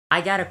I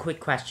got a quick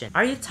question.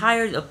 Are you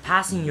tired of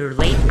passing your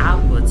late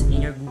outputs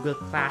in your Google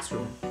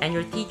Classroom and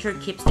your teacher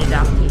keeps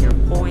deducting your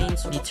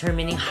points,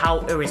 determining how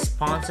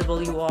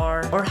irresponsible you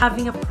are, or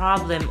having a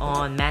problem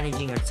on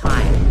managing your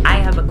time? I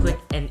have a quick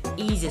and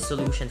easy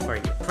solution for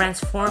you.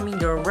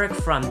 Transforming your work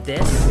from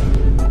this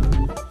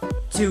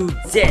to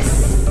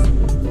this.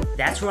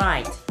 That's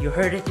right, you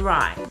heard it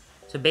right.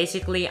 So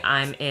basically,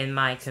 I'm in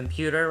my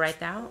computer right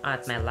now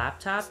at my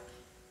laptop.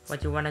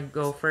 What you want to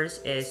go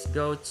first is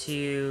go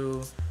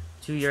to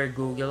your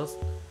Google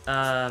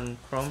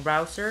Chrome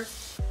browser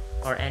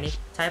or any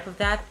type of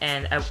that,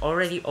 and I've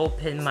already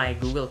opened my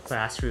Google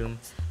Classroom.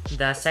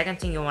 The second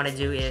thing you want to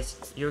do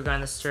is you're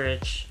gonna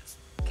search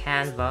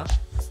Canva.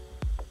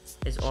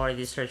 It's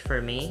already searched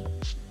for me,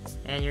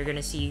 and you're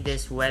gonna see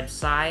this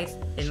website.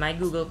 In my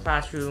Google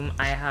Classroom,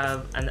 I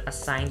have an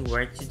assigned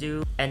work to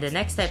do, and the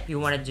next step you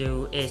want to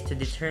do is to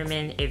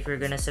determine if you're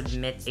gonna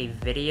submit a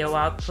video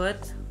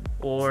output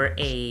or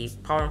a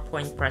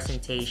PowerPoint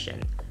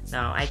presentation.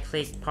 Now I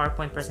click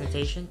PowerPoint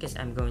presentation because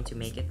I'm going to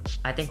make it.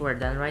 I think we're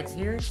done right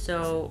here.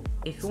 So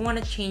if you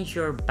want to change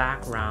your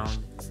background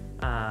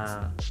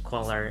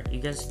color,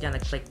 you're just gonna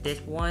click this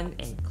one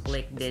and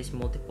click this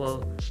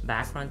multiple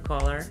background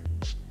color.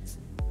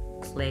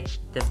 Click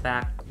the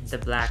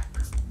black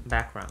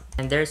background,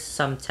 and there's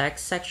some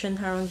text section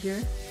around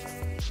here,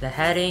 the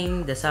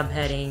heading, the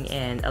subheading,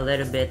 and a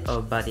little bit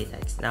of body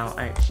text. Now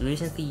I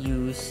recently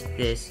used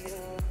this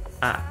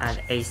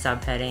a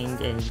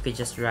subheading, and you could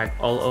just drag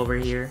all over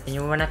here, and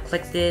you want to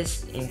click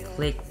this and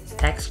click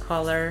text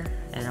color,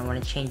 and I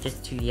want to change it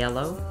to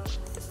yellow,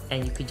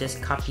 and you could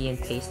just copy and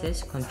paste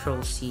this,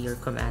 Control C or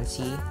Command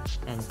C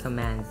and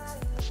Command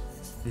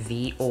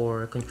V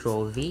or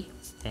Control V,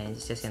 and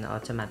it's just gonna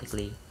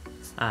automatically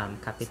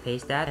copy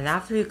paste that. And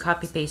after you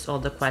copy paste all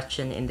the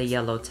question in the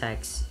yellow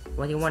text,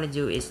 what you want to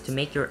do is to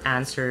make your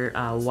answer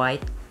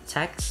white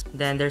text.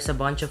 Then there's a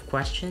bunch of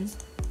questions.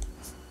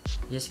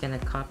 You're just gonna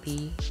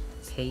copy,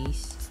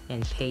 paste,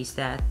 and paste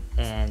that,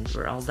 and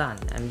we're all done.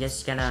 I'm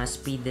just gonna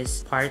speed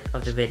this part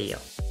of the video.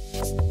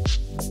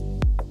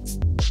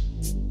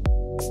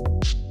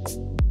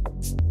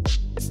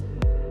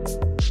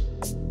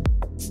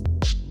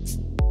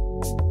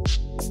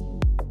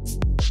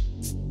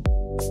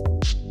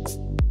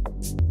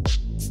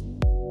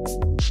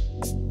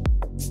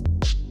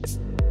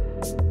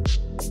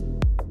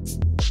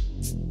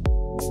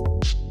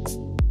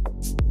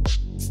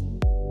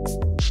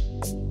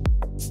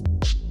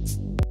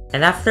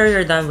 And after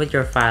you're done with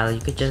your file,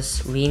 you could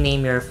just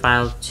rename your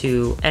file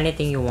to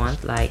anything you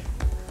want, like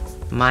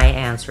my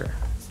answer.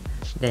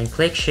 Then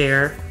click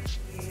share,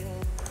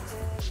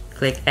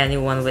 click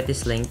anyone with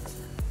this link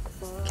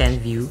can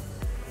view,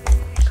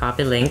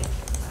 copy link,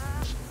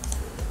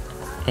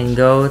 and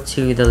go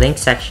to the link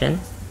section,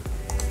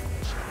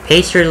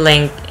 paste your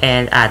link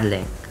and add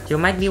link. You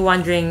might be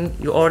wondering,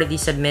 you already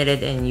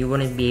submitted and you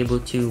wouldn't be able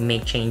to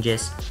make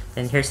changes.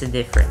 Then here's the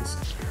difference.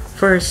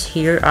 First,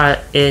 here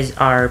is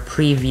our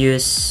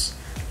previous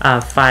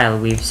file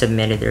we've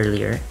submitted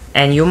earlier,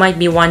 and you might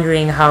be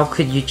wondering, how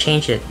could you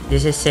change it?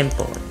 This is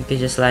simple. You could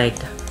just, like,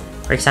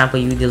 for example,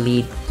 you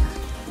delete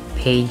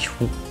page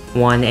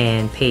 1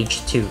 and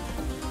page 2,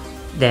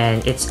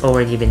 then it's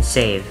already been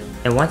saved,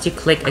 and once you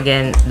click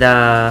again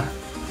the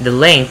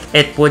link,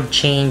 it would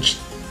change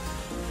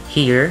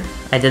here.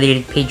 I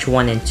deleted page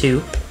 1 and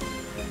 2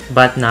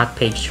 but not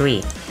page 3.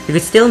 You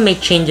could still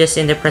make changes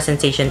in the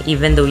presentation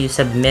even though you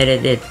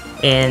submitted it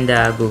in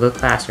the Google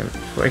Classroom.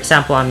 For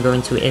example, I'm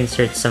going to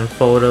insert some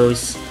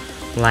photos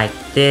like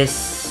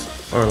this,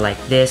 or like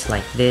this,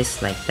 like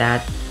this, like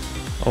that,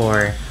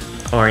 or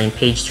in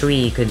page 3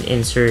 you could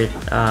insert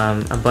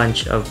a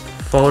bunch of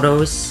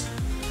photos.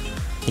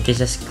 You can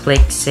just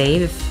click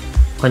save,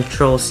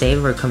 Control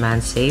save or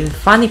Command save.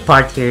 Funny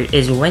part here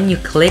is when you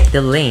click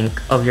the link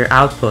of your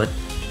output,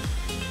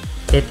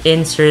 it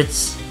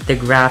inserts the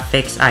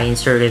graphics I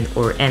inserted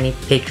or any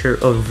picture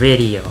or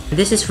video.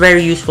 This is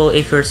very useful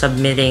if you're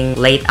submitting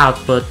late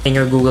output in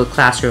your Google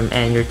Classroom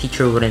and your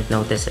teacher wouldn't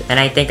notice it. And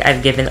I think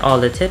I've given all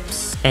the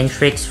tips and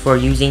tricks for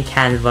using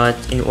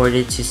Canva in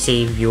order to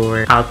save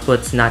your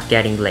outputs not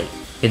getting late.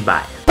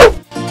 Goodbye.